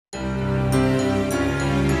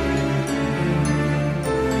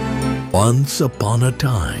Once upon a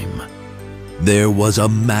time, there was a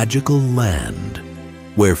magical land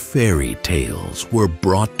where fairy tales were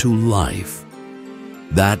brought to life.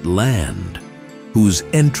 That land, whose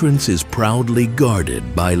entrance is proudly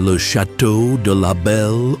guarded by Le Château de la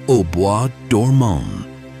Belle au Bois Dormant,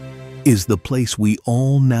 is the place we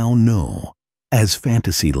all now know as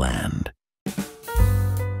Fantasyland.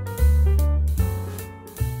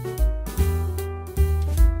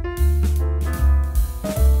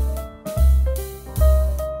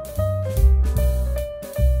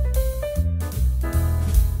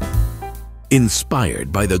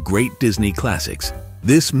 Inspired by the great Disney classics,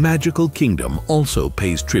 this magical kingdom also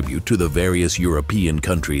pays tribute to the various European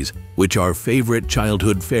countries which our favorite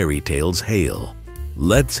childhood fairy tales hail.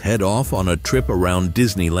 Let's head off on a trip around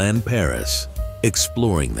Disneyland Paris,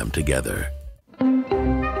 exploring them together.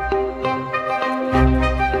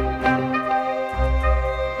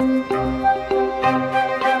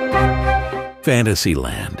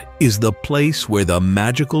 Fantasyland is the place where the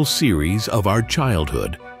magical series of our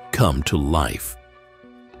childhood come to life.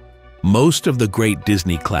 Most of the great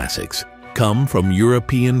Disney classics come from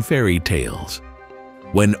European fairy tales.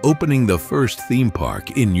 When opening the first theme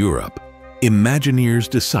park in Europe, Imagineers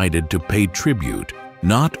decided to pay tribute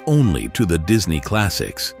not only to the Disney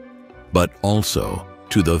classics, but also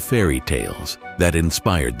to the fairy tales that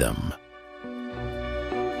inspired them.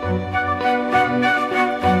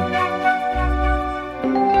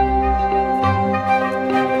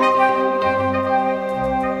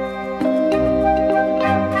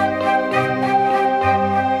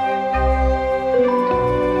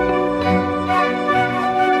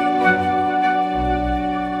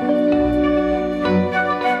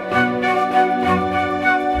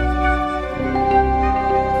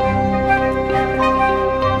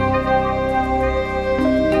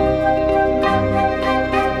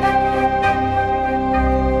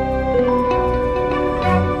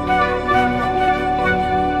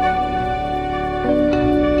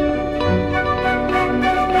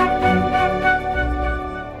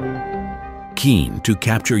 Keen to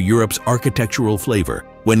capture Europe's architectural flavor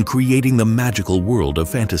when creating the magical world of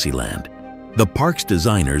Fantasyland, the park's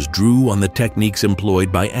designers drew on the techniques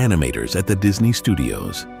employed by animators at the Disney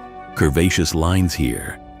studios. Curvaceous lines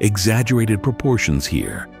here, exaggerated proportions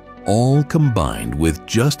here, all combined with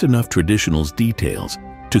just enough traditional details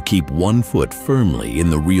to keep one foot firmly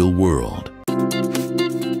in the real world.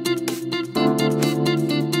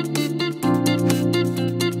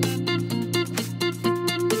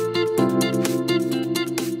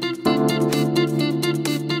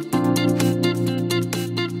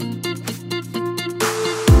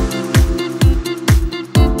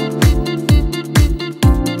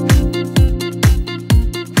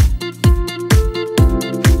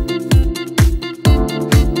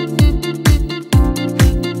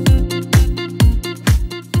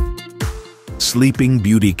 Sleeping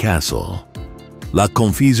Beauty Castle, La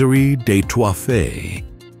Confiserie des Trois Fées,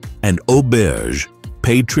 and Auberge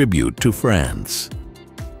pay tribute to France.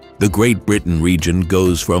 The Great Britain region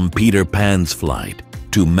goes from Peter Pan's flight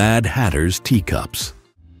to Mad Hatter's teacups.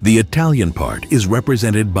 The Italian part is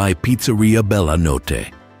represented by Pizzeria Bella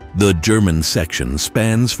Notte. The German section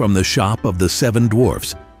spans from the Shop of the Seven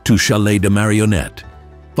Dwarfs to Chalet de Marionnette.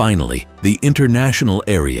 Finally, the international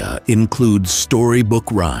area includes Storybook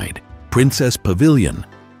Ride, Princess Pavilion,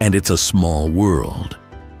 and It's a Small World.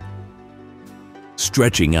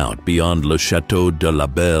 Stretching out beyond Le Château de la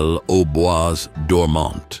Belle au Bois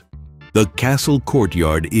Dormant, the castle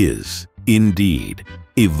courtyard is, indeed,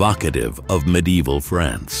 evocative of medieval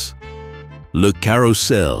France. Le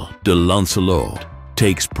Carrousel de Lancelot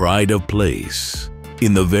takes pride of place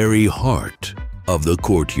in the very heart of the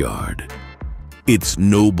courtyard. Its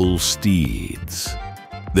noble steeds,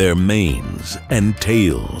 their manes and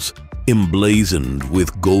tails emblazoned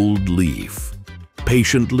with gold leaf,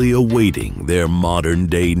 patiently awaiting their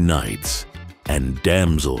modern-day knights and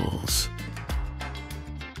damsels.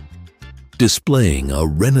 Displaying a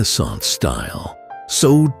Renaissance style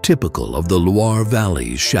so typical of the Loire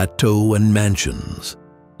Valley's chateaux and mansions,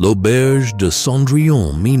 l'Auberge de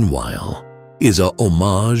Cendrillon, meanwhile, is a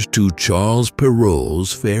homage to Charles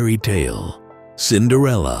Perrault's fairy tale,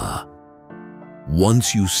 Cinderella.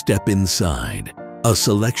 Once you step inside, a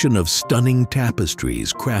selection of stunning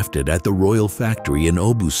tapestries crafted at the Royal Factory in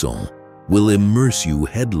Aubusson will immerse you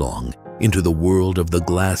headlong into the world of the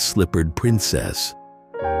glass-slippered princess.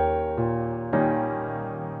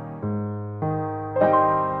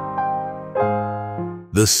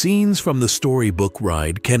 The scenes from the storybook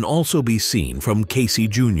ride can also be seen from Casey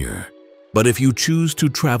Jr., but if you choose to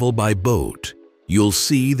travel by boat, you'll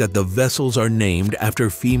see that the vessels are named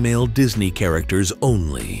after female Disney characters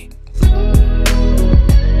only.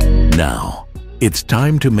 Now, it's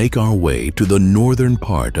time to make our way to the northern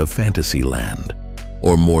part of Fantasyland,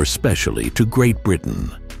 or more specially to Great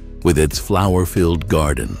Britain, with its flower-filled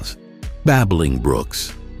gardens, babbling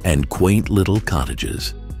brooks, and quaint little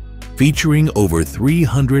cottages. Featuring over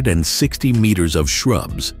 360 meters of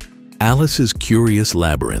shrubs, Alice's Curious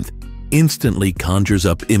Labyrinth instantly conjures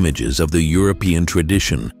up images of the European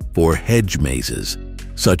tradition for hedge mazes,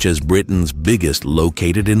 such as Britain's biggest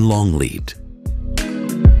located in Longleat.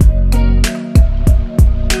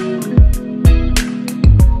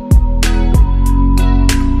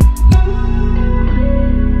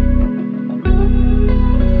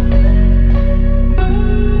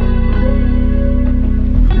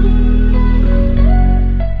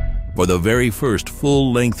 For the very first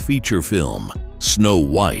full-length feature film, Snow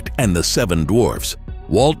White and the Seven Dwarfs,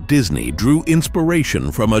 Walt Disney drew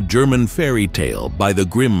inspiration from a German fairy tale by the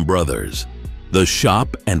Grimm brothers. The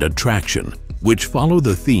shop and attraction, which follow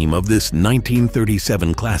the theme of this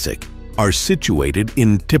 1937 classic, are situated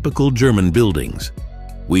in typical German buildings.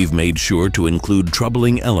 We've made sure to include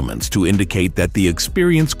troubling elements to indicate that the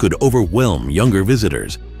experience could overwhelm younger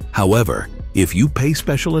visitors. However, if you pay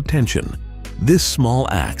special attention, this small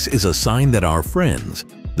axe is a sign that our friends,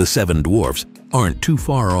 the Seven Dwarfs, aren't too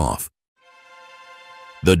far off.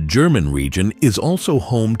 The German region is also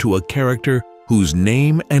home to a character whose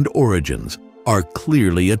name and origins are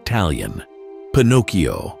clearly Italian,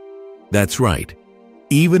 Pinocchio. That's right.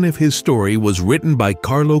 Even if his story was written by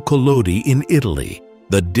Carlo Collodi in Italy,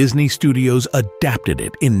 the Disney Studios adapted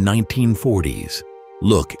it in 1940s.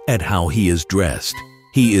 Look at how he is dressed.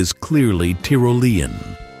 He is clearly Tyrolean.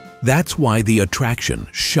 That's why the attraction,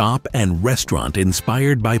 shop, and restaurant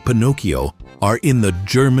inspired by Pinocchio are in the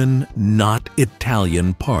German, not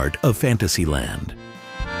Italian part of Fantasyland.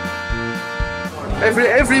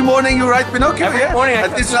 Every morning you ride Pinocchio? Every morning I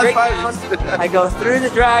at come Disneyland straight Paris. I go through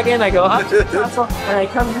the dragon, I go up to the castle, and I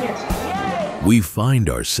come here. We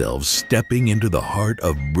find ourselves stepping into the heart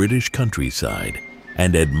of British countryside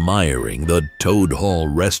and admiring the Toad Hall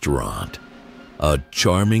restaurant, a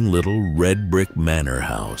charming little red brick manor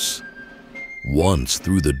house. Once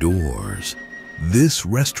through the doors, this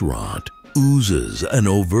restaurant oozes an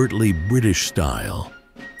overtly British style,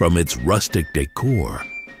 from its rustic decor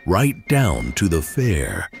right down to the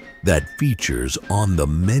fare that features on the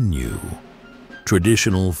menu.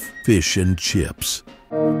 Traditional fish and chips.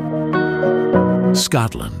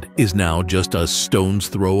 Scotland is now just a stone's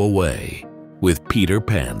throw away with Peter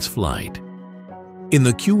Pan's flight. In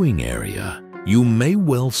the queuing area, you may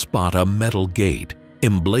well spot a metal gate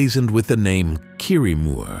emblazoned with the name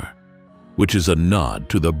Kirriemuir, which is a nod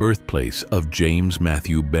to the birthplace of James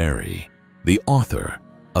Matthew Barrie, the author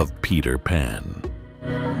of Peter Pan.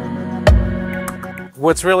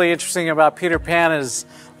 What's really interesting about Peter Pan is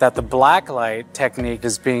that the blacklight technique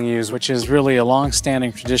is being used, which is really a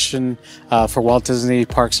long-standing tradition for Walt Disney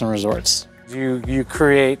Parks and Resorts. You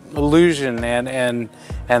create illusion and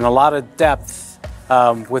a lot of depth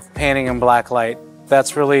with painting in blacklight.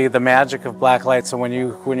 That's really the magic of blacklight. So when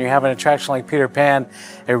you have an attraction like Peter Pan,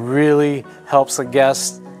 it really helps the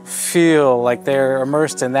guests feel like they're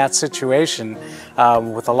immersed in that situation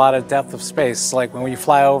with a lot of depth of space. Like when you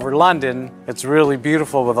fly over London, it's really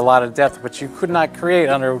beautiful with a lot of depth, which you could not create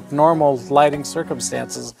under normal lighting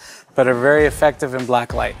circumstances, but are very effective in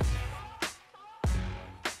blacklight.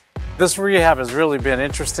 This rehab has really been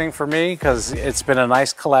interesting for me because it's been a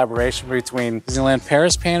nice collaboration between Disneyland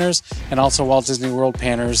Paris painters and also Walt Disney World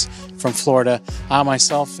painters from Florida. I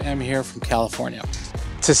myself am here from California.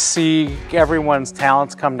 To see everyone's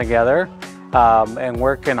talents come together and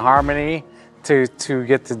work in harmony to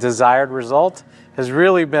get the desired result has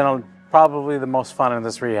really been probably the most fun in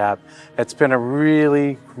this rehab. It's been a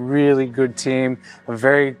really, really good team, a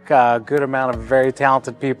very good amount of very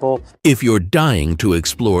talented people. If you're dying to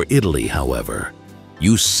explore Italy, however,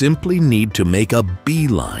 you simply need to make a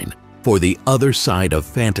beeline for the other side of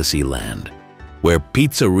Fantasyland, where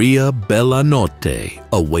Pizzeria Bella Notte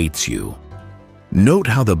awaits you. Note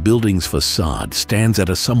how the building's facade stands at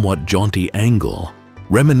a somewhat jaunty angle,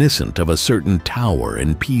 reminiscent of a certain tower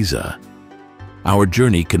in Pisa. Our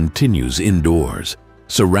journey continues indoors,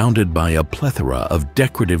 surrounded by a plethora of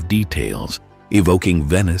decorative details evoking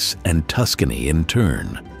Venice and Tuscany in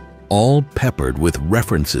turn, all peppered with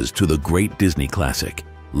references to the great Disney classic,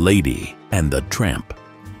 Lady and the Tramp.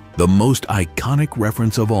 The most iconic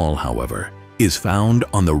reference of all, however, is found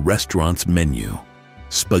on the restaurant's menu: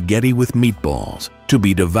 spaghetti with meatballs to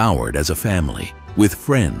be devoured as a family, with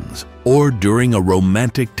friends, or during a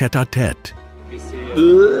romantic tete-a-tete.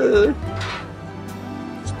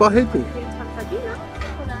 Spaghetti.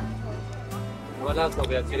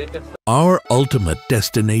 Our ultimate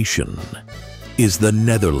destination is the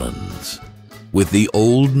Netherlands, with the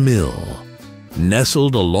Old Mill,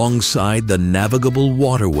 nestled alongside the navigable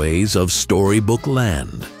waterways of Storybook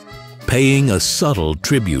Land, paying a subtle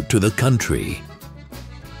tribute to the country.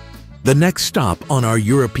 The next stop on our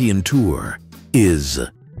European tour is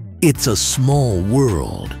It's a Small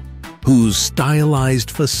World, whose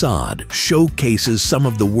stylized facade showcases some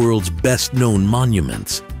of the world's best-known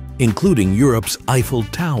monuments, including Europe's Eiffel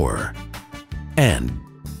Tower and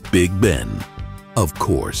Big Ben, of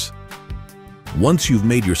course. Once you've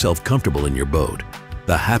made yourself comfortable in your boat,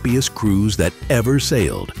 the happiest cruise that ever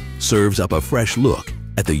sailed serves up a fresh look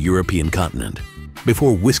at the European continent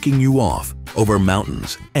before whisking you off over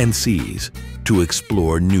mountains and seas to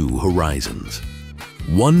explore new horizons.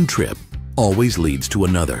 One trip always leads to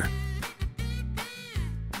another.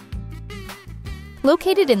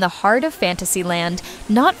 Located in the heart of Fantasyland,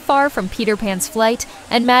 not far from Peter Pan's flight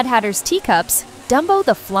and Mad Hatter's teacups, Dumbo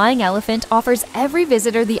the Flying Elephant offers every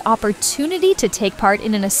visitor the opportunity to take part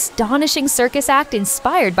in an astonishing circus act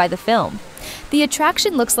inspired by the film. The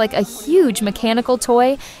attraction looks like a huge mechanical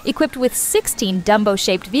toy equipped with 16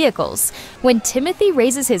 Dumbo-shaped vehicles. When Timothy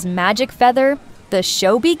raises his magic feather, the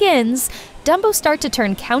show begins. Dumbo start to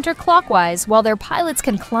turn counterclockwise while their pilots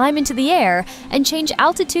can climb into the air and change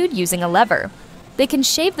altitude using a lever. They can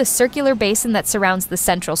shave the circular basin that surrounds the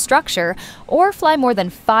central structure, or fly more than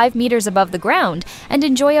 5 meters above the ground and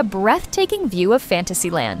enjoy a breathtaking view of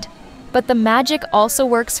Fantasyland. But the magic also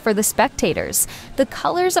works for the spectators. The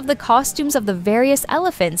colors of the costumes of the various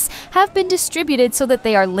elephants have been distributed so that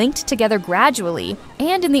they are linked together gradually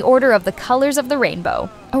and in the order of the colors of the rainbow.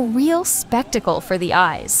 A real spectacle for the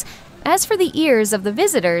eyes. As for the ears of the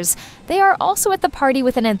visitors, they are also at the party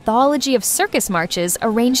with an anthology of circus marches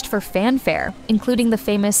arranged for fanfare, including the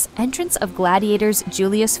famous Entrance of Gladiators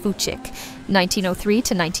Julius Fuchik, 1903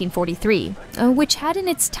 to 1943, which had in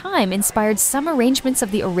its time inspired some arrangements of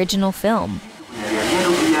the original film.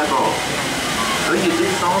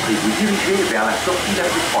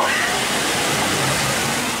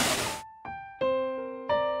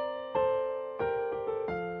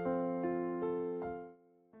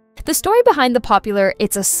 The story behind the popular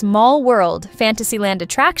It's a Small World Fantasyland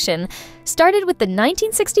attraction started with the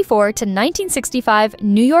 1964 to 1965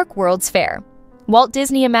 New York World's Fair. Walt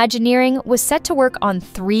Disney Imagineering was set to work on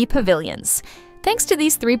 3 pavilions. Thanks to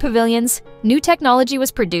these 3 pavilions, new technology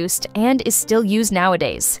was produced and is still used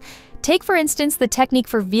nowadays. Take, for instance, the technique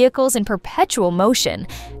for vehicles in perpetual motion,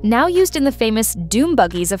 now used in the famous Doom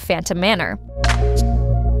buggies of Phantom Manor.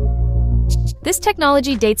 This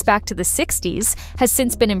technology dates back to the 60s, has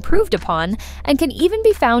since been improved upon, and can even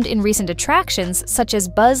be found in recent attractions such as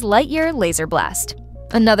Buzz Lightyear Laser Blast.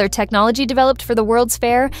 Another technology developed for the World's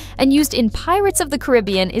Fair and used in Pirates of the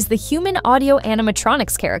Caribbean is the human audio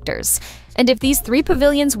animatronics characters. And if these 3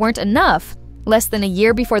 pavilions weren't enough, less than a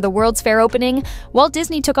year before the World's Fair opening, Walt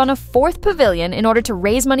Disney took on a 4th pavilion in order to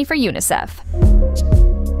raise money for UNICEF.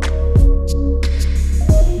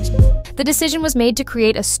 The decision was made to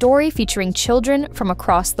create a story featuring children from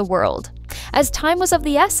across the world. As time was of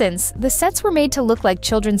the essence, the sets were made to look like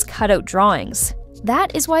children's cutout drawings.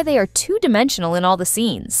 That is why they are 2-dimensional in all the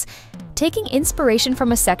scenes. Taking inspiration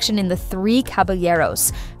from a section in The Three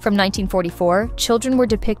Caballeros from 1944, children were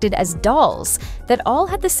depicted as dolls that all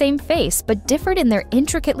had the same face but differed in their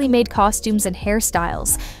intricately made costumes and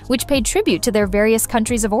hairstyles, which paid tribute to their various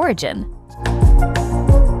countries of origin.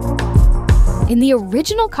 In the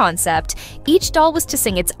original concept, each doll was to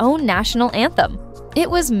sing its own national anthem. It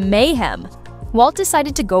was mayhem. Walt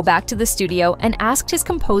decided to go back to the studio and asked his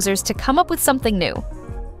composers to come up with something new.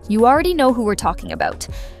 You already know who we're talking about.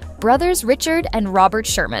 Brothers Richard and Robert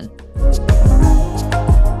Sherman.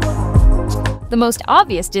 The most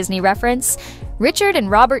obvious Disney reference, Richard and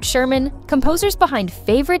Robert Sherman, composers behind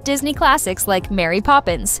favorite Disney classics like Mary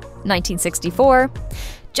Poppins, 1964,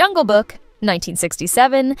 Jungle Book,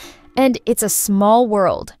 1967, and It's a Small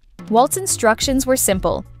World. Walt's instructions were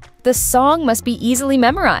simple. The song must be easily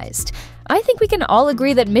memorized. I think we can all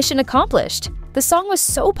agree that mission accomplished. The song was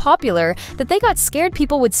so popular that they got scared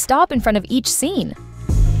people would stop in front of each scene.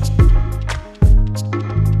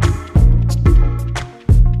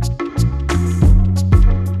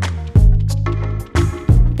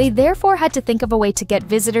 They therefore had to think of a way to get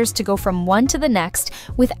visitors to go from one to the next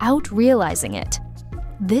without realizing it.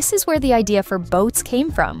 This is where the idea for boats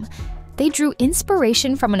came from. They drew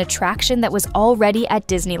inspiration from an attraction that was already at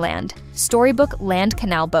Disneyland, Storybook Land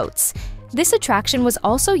Canal boats. This attraction was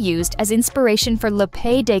also used as inspiration for Le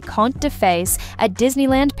Pays des Contes de Fées at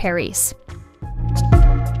Disneyland Paris.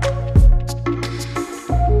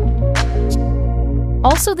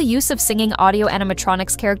 Also, the use of singing audio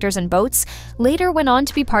animatronics characters in boats later went on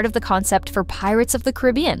to be part of the concept for Pirates of the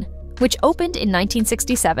Caribbean, which opened in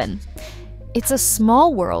 1967. It's a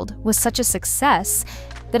Small World was such a success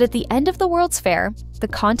that at the end of the World's Fair, the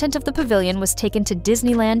content of the pavilion was taken to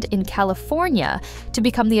Disneyland in California to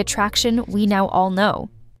become the attraction we now all know.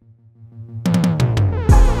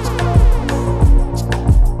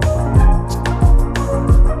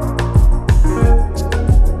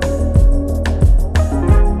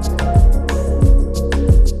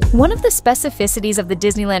 One of the specificities of the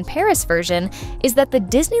Disneyland Paris version is that the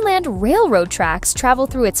Disneyland railroad tracks travel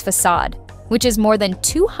through its facade, which is more than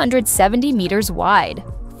 270 meters wide.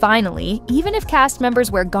 Finally, even if cast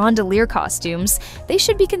members wear gondolier costumes, they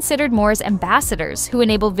should be considered more as ambassadors who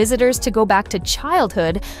enable visitors to go back to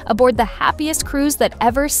childhood aboard the happiest cruise that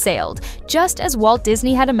ever sailed, just as Walt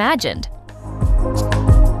Disney had imagined.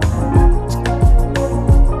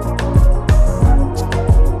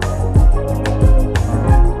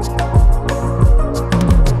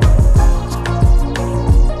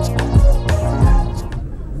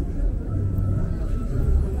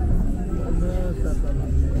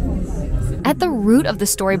 At the root of the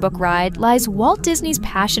storybook ride lies Walt Disney's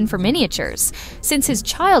passion for miniatures. Since his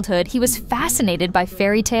childhood, he was fascinated by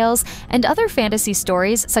fairy tales and other fantasy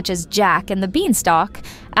stories such as Jack and the Beanstalk,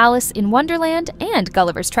 Alice in Wonderland, and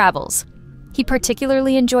Gulliver's Travels. He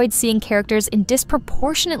particularly enjoyed seeing characters in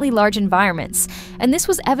disproportionately large environments, and this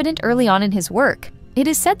was evident early on in his work. It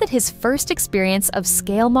is said that his first experience of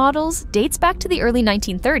scale models dates back to the early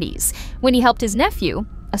 1930s, when he helped his nephew,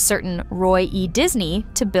 a certain Roy E. Disney,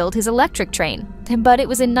 to build his electric train. But it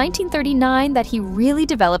was in 1939 that he really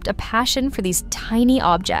developed a passion for these tiny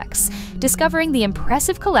objects, discovering the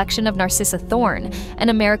impressive collection of Narcissa Thorne, an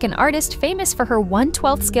American artist famous for her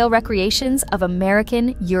 1/12 scale recreations of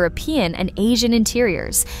American, European, and Asian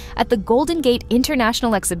interiors at the Golden Gate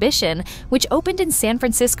International Exhibition, which opened in San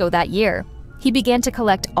Francisco that year. He began to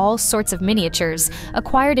collect all sorts of miniatures,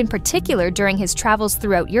 acquired in particular during his travels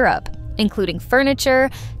throughout Europe, including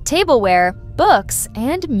furniture, tableware, books,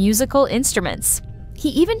 and musical instruments. He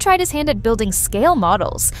even tried his hand at building scale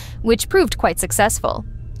models, which proved quite successful.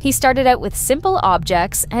 He started out with simple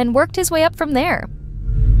objects and worked his way up from there.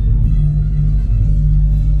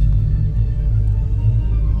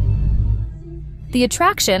 The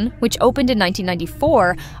attraction, which opened in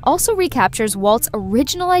 1994, also recaptures Walt's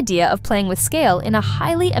original idea of playing with scale in a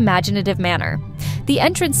highly imaginative manner. The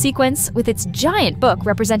entrance sequence, with its giant book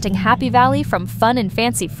representing Happy Valley from Fun and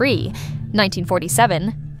Fancy Free,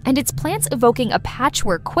 1947, and its plants evoking a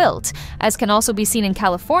patchwork quilt, as can also be seen in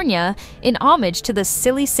California, in homage to the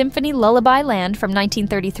Silly Symphony Lullaby Land from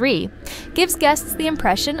 1933, gives guests the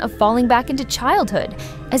impression of falling back into childhood,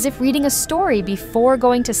 as if reading a story before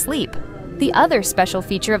going to sleep. The other special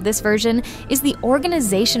feature of this version is the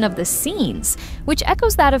organization of the scenes, which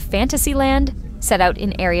echoes that of Fantasyland, set out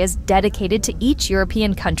in areas dedicated to each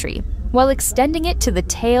European country, while extending it to the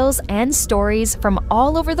tales and stories from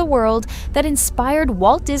all over the world that inspired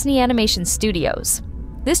Walt Disney Animation Studios.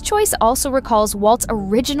 This choice also recalls Walt's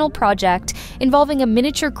original project involving a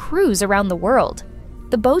miniature cruise around the world.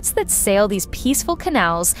 The boats that sail these peaceful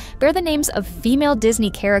canals bear the names of female Disney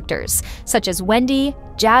characters, such as Wendy,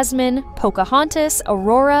 Jasmine, Pocahontas,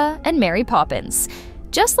 Aurora, and Mary Poppins.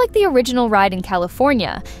 Just like the original ride in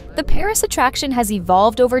California, the Paris attraction has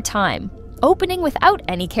evolved over time, opening without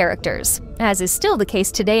any characters, as is still the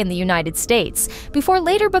case today in the United States, before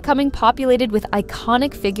later becoming populated with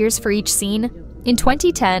iconic figures for each scene. In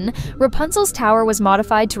 2010, Rapunzel's tower was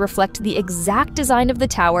modified to reflect the exact design of the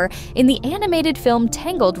tower in the animated film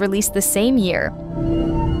Tangled, released the same year.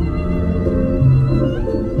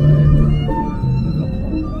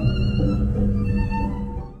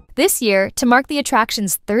 This year, to mark the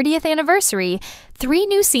attraction's 30th anniversary, 3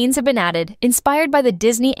 new scenes have been added, inspired by the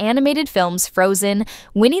Disney animated films Frozen,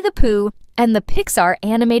 Winnie the Pooh, and the Pixar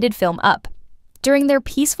animated film Up. During their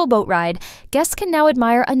peaceful boat ride, guests can now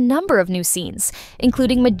admire a number of new scenes,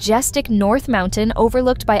 including majestic North Mountain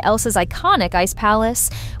overlooked by Elsa's iconic Ice Palace,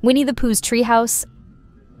 Winnie the Pooh's treehouse,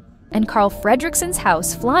 and Carl Fredricksen's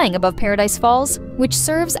house flying above Paradise Falls, which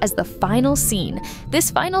serves as the final scene. This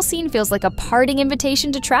final scene feels like a parting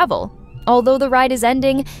invitation to travel. Although the ride is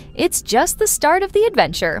ending, it's just the start of the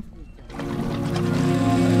adventure.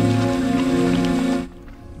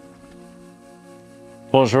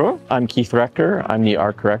 Bonjour, I'm Keith Rector. I'm the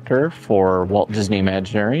art director for Walt Disney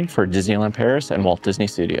Imagineering for Disneyland Paris and Walt Disney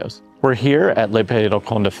Studios. We're here at Le Pays de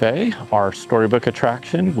Contes de Fées, our storybook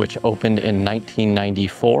attraction, which opened in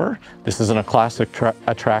 1994. This is a classic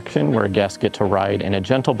attraction where guests get to ride in a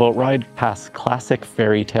gentle boat ride past classic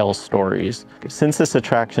fairy tale stories. Since this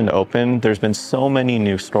attraction opened, there's been so many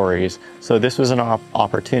new stories, so this was an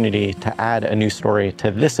opportunity to add a new story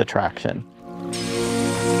to this attraction.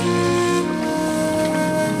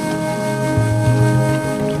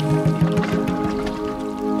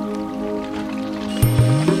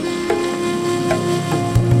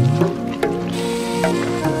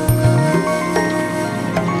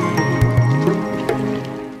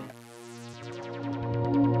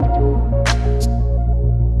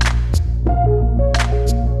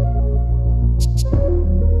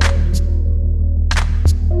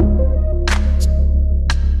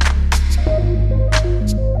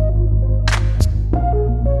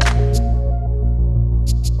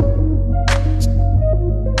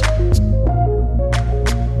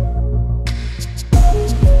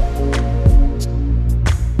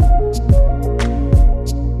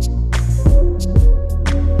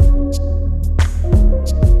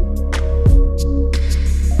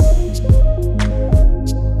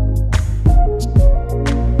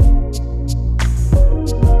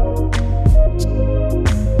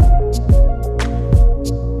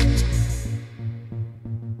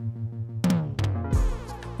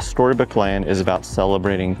 Storybook Land is about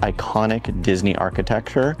celebrating iconic Disney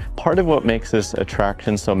architecture. Part of what makes this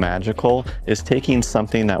attraction so magical is taking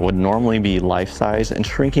something that would normally be life-size and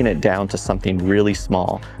shrinking it down to something really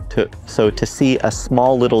small. So to see a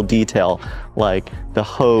small little detail like the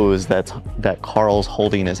hose that Carl's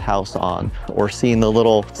holding his house on, or seeing the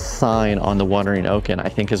little sign on the Wandering Oaken, I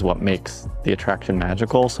think is what makes the attraction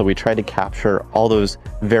magical. So we try to capture all those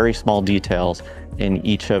very small details in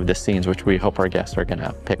each of the scenes, which we hope our guests are going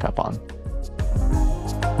to pick up on.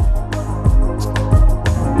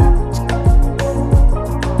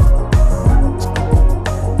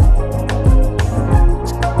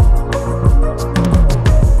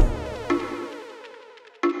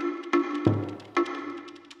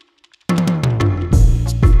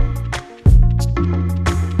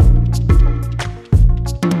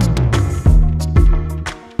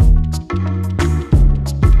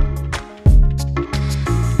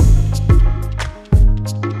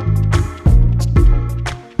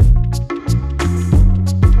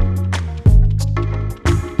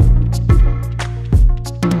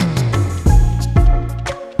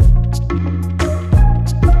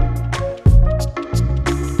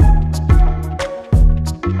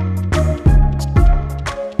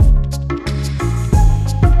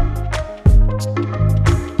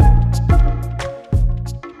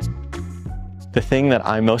 The thing that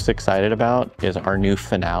I'm most excited about is our new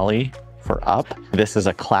finale for Up. This is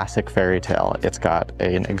a classic fairy tale. It's got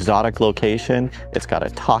an exotic location, it's got a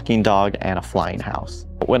talking dog, and a flying house.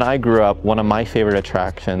 When I grew up, one of my favorite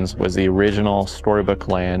attractions was the original Storybook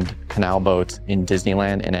Land canal boats in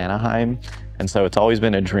Disneyland in Anaheim. And so it's always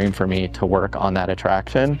been a dream for me to work on that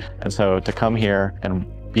attraction. And so to come here and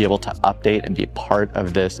be able to update and be part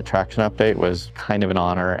of this attraction update was kind of an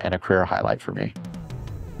honor and a career highlight for me.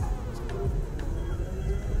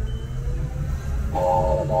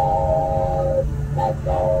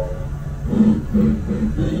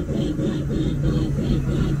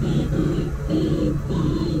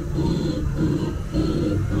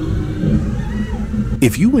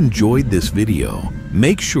 If you enjoyed this video,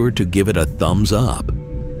 make sure to give it a thumbs up.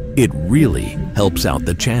 It really helps out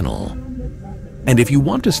the channel. And if you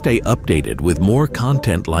want to stay updated with more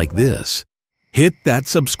content like this, hit that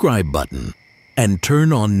subscribe button and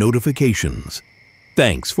turn on notifications.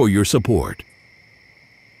 Thanks for your support.